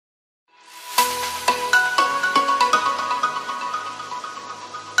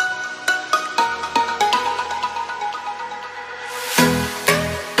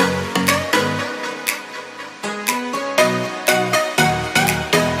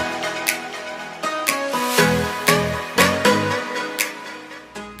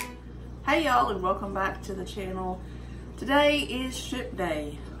y'all, and welcome back to the channel. Today is ship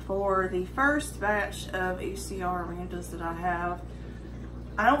day for the first batch of ECR Orandas that I have.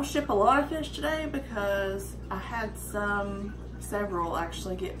 I don't ship a lot of fish today because I had several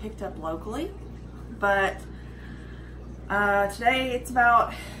actually get picked up locally, but today it's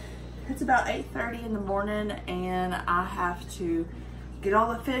about 8:30 in the morning, and I have to get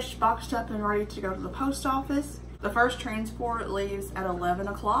all the fish boxed up and ready to go to the post office. The first transport leaves at 11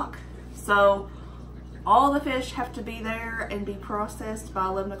 o'clock, so all the fish have to be there and be processed by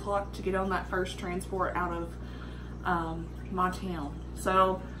 11 o'clock to get on that first transport out of my town.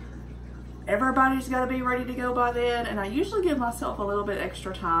 So everybody's got to be ready to go by then, and I usually give myself a little bit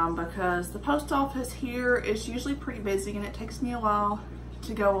extra time because the post office here is usually pretty busy and it takes me a while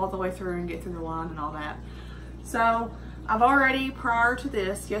to go all the way through and get through the line and all that. So I've already, prior to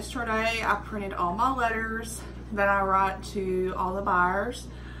this, yesterday I printed all my letters that I write to all the buyers.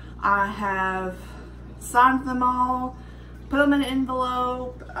 I have signed them all, put them in an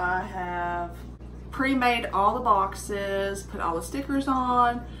envelope. I have pre-made all the boxes, put all the stickers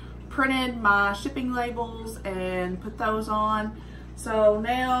on, printed my shipping labels and put those on. So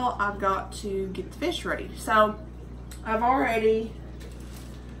now I've got to get the fish ready. So I've already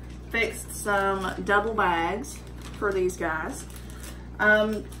fixed some double bags for these guys.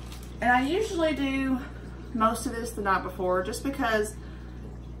 And I usually do most of this the night before, just because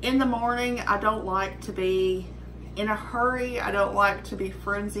in the morning I don't like to be in a hurry. I don't like to be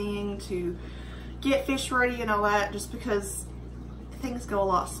frenzying to get fish ready and all that, just because things go a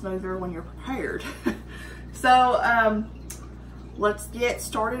lot smoother when you're prepared. So let's get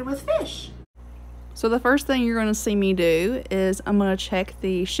started with fish. So the first thing you're going to see me do is I'm going to check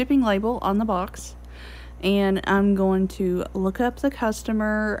the shipping label on the box, and I'm going to look up the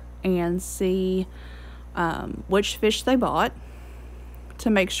customer and see which fish they bought, to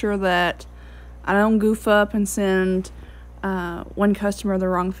make sure that I don't goof up and send one customer the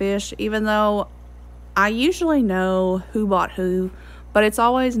wrong fish, even though I usually know who bought who, but it's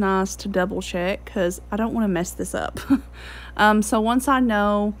always nice to double check because I don't want to mess this up. So once I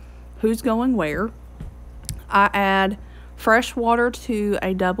know who's going where, I add fresh water to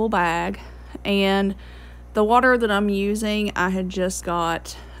a double bag, and the water that I'm using, I had just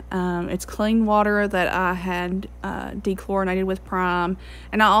got, it's clean water that I had dechlorinated with Prime,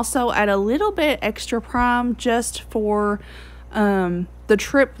 and I also add a little bit extra Prime just for the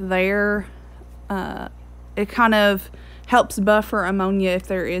trip there. It kind of helps buffer ammonia if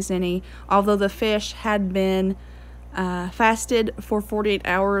there is any, although the fish had been fasted for 48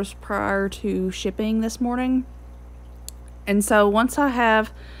 hours prior to shipping this morning. And so once I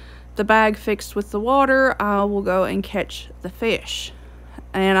have the bag fixed with the water, I will go and catch the fish.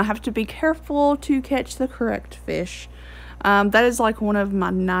 And I have to be careful to catch the correct fish. That is like one of my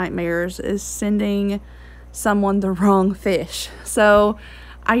nightmares, is sending someone the wrong fish. So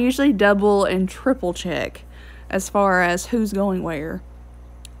I usually double and triple check as far as who's going where.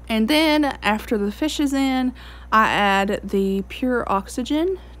 And then after the fish is in, I add the pure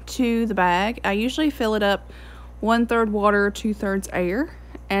oxygen to the bag. I usually fill it up 1/3 water, 2/3 air.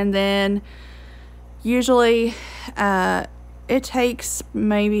 And then usually it takes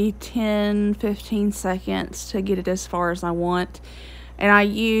maybe 10-15 seconds to get it as far as I want. And I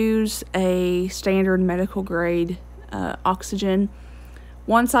use a standard medical grade oxygen.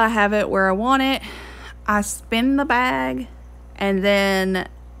 Once I have it where I want it, I spin the bag and then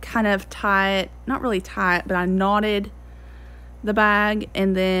kind of tie it, not really tie it, but I knotted the bag,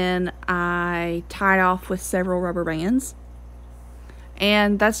 and then I tied off with several rubber bands.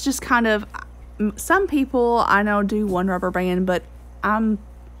 And that's just kind of, some people I know do one rubber band, but I'm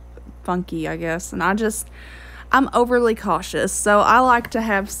funky, I guess, and I'm overly cautious, so I like to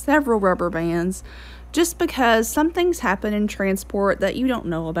have several rubber bands, just because some things happen in transport that you don't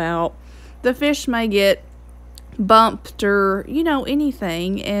know about. The fish may get bumped or, you know,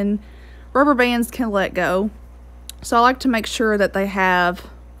 anything, and rubber bands can let go. So I like to make sure that they have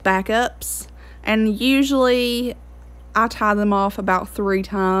backups, and usually I tie them off about 3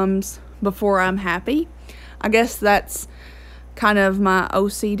 times before I'm happy. I guess that's kind of my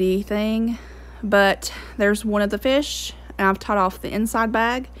OCD thing, but there's one of the fish, and I've tied off the inside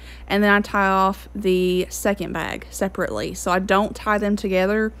bag, and then I tie off the second bag separately, so I don't tie them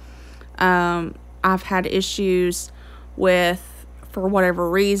together. I've had issues with, for whatever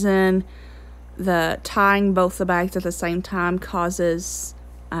reason, the tying both the bags at the same time causes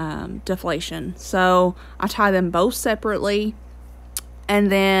deflation. So I tie them both separately,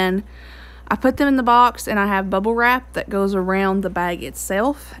 and then I put them in the box and I have bubble wrap that goes around the bag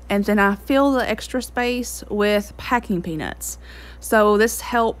itself, and then I fill the extra space with packing peanuts. So this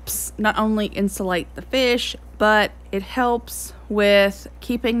helps not only insulate the fish, but it helps with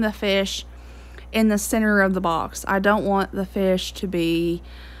keeping the fish in the center of the box. I don't want the fish to be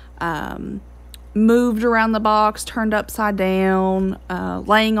moved around the box, turned upside down,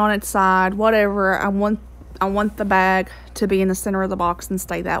 laying on its side, whatever. I want the bag to be in the center of the box and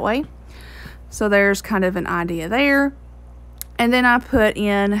stay that way. So there's kind of an idea there. And then I put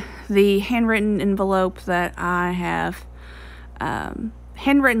in the handwritten envelope that I have,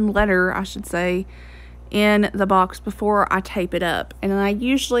 handwritten letter, I should say, in the box before I tape it up. And I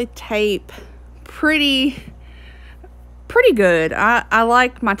usually tape pretty good. I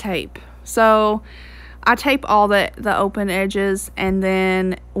like my tape. So I tape all the open edges, and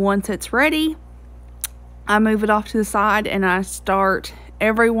then once it's ready, I move it off to the side and I start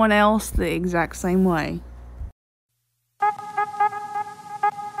everyone else the exact same way.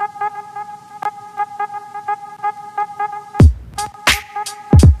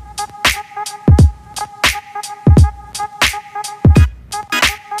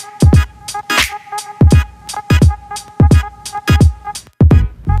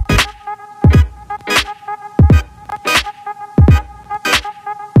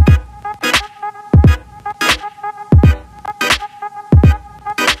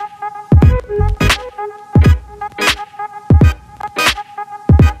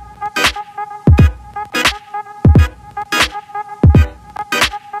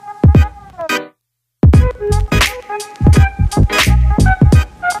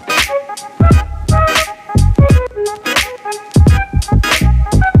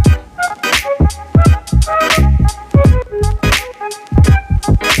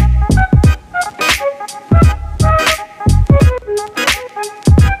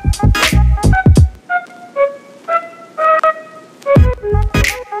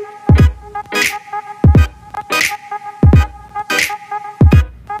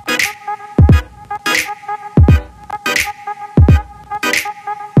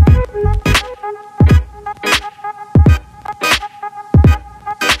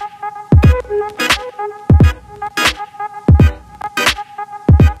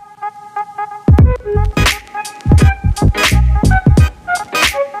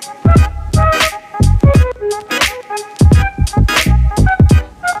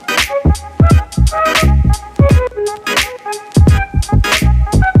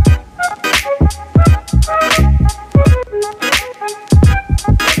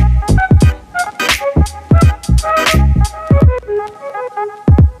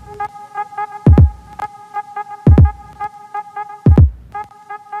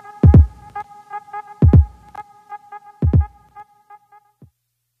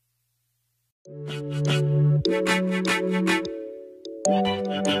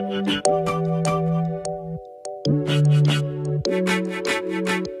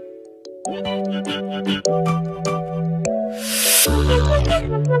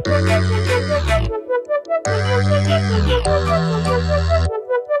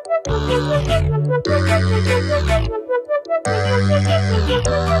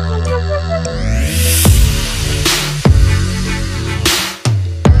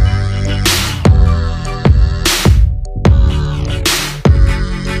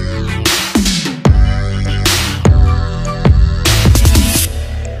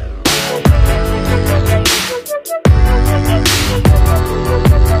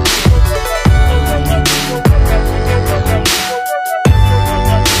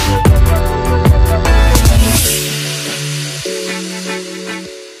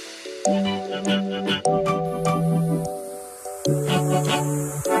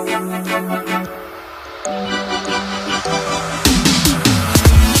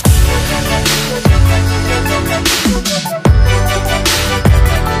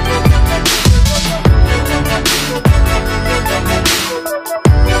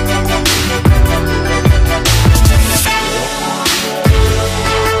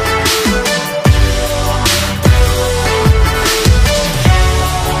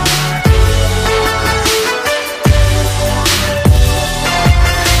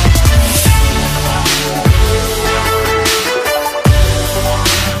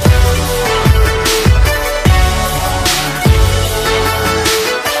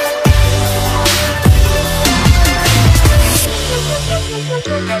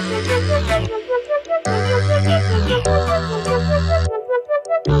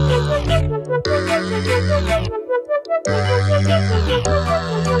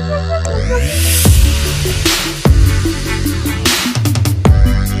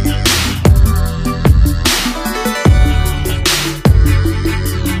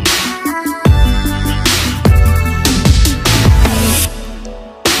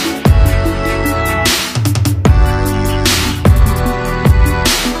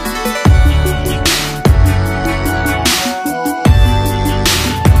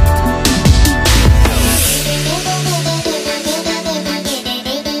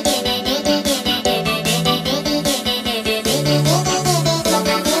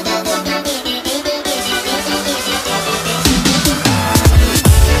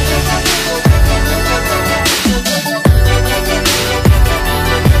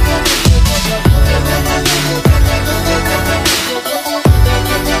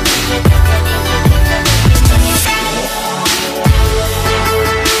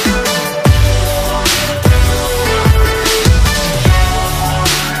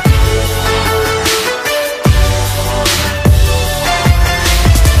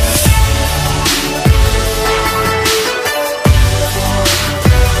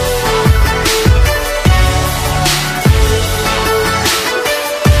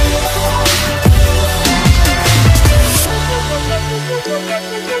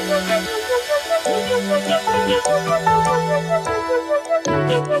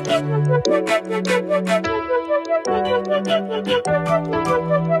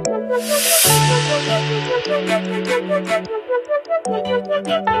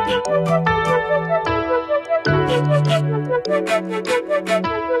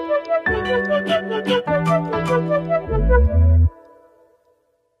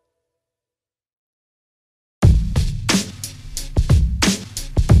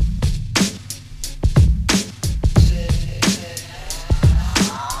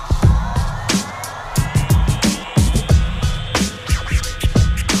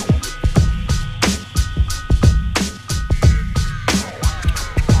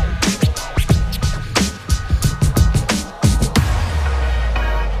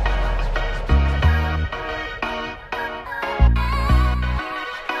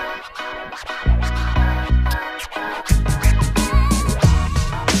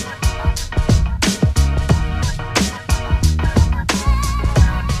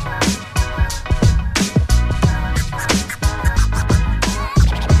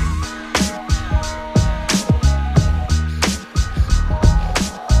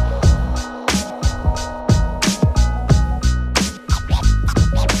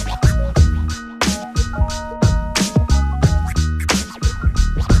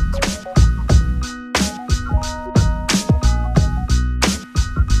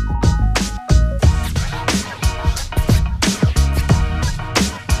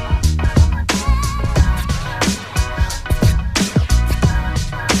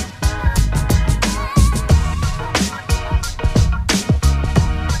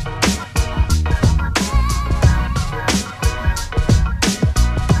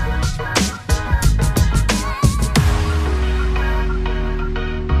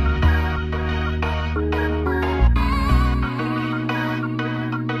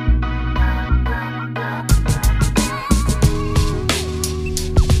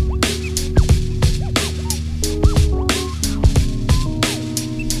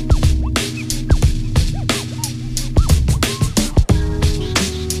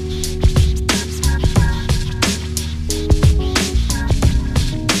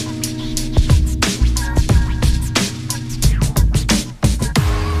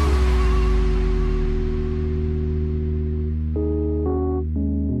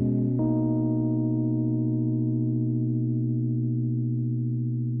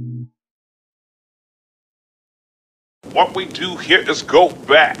 What we do here is go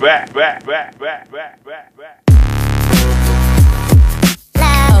back.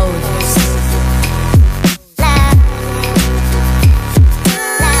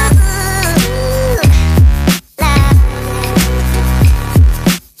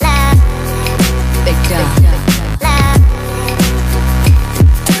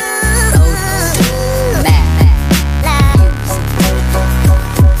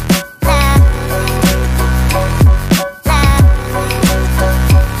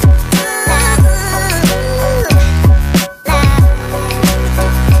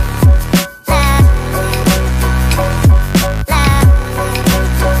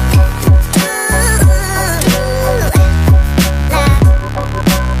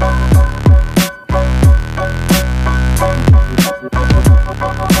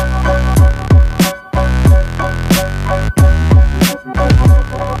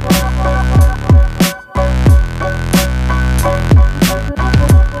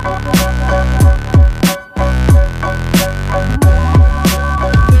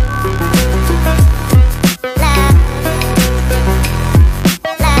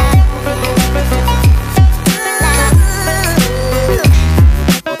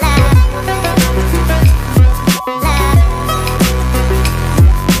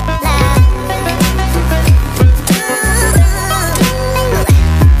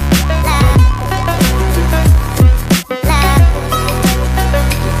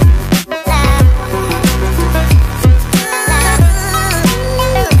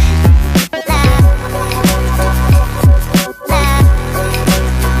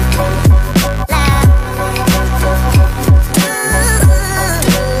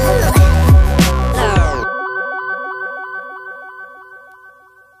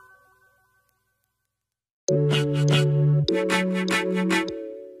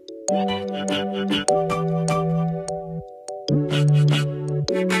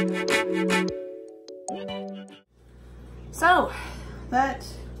 So that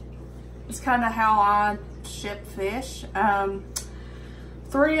is kind of how I ship fish.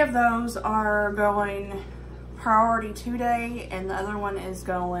 3 of those are going priority 2 day and the other one is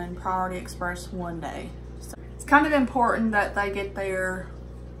going priority express 1 day. So it's kind of important that they get there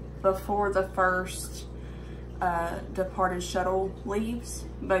before the first departed shuttle leaves,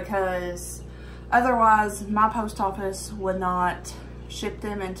 because otherwise my post office would not ship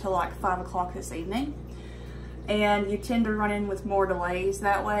them until like 5 o'clock this evening. And you tend to run in with more delays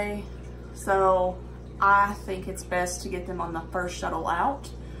that way. So I think it's best to get them on the first shuttle out.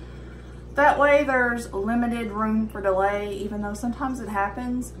 That way there's limited room for delay, even though sometimes it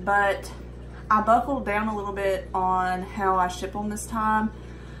happens. But I buckled down a little bit on how I ship them this time.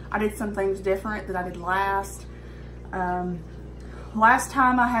 I did some things different that I did last. Last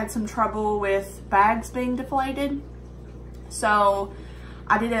time I had some trouble with bags being deflated. So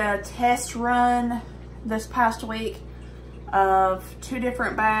I did a test run this past week of 2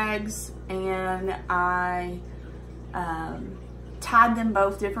 different bags, and I tied them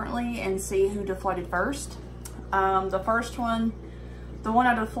both differently and see who deflated first. The first one, the one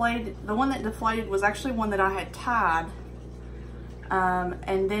that deflated was actually one that I had tied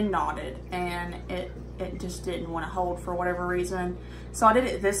and then knotted, and it just didn't want to hold for whatever reason. So I did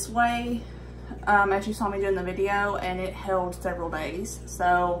it this way, as you saw me do in the video, and it held several days.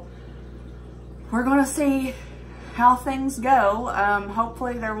 So we're gonna see how things go.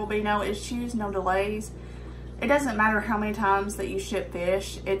 Hopefully there will be no issues, no delays. It doesn't matter how many times that you ship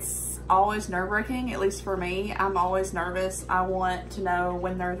fish. It's always nerve-wracking, at least for me. I'm always nervous. I want to know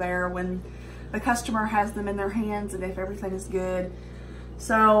when they're there, when the customer has them in their hands, and if everything is good.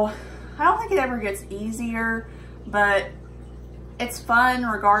 So I don't think it ever gets easier, but it's fun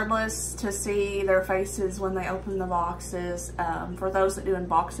regardless to see their faces when they open the boxes. For those that do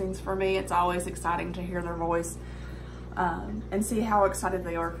unboxings for me, it's always exciting to hear their voice and see how excited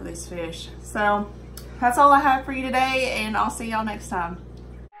they are for these fish. So that's all I have for you today, and I'll see y'all next time.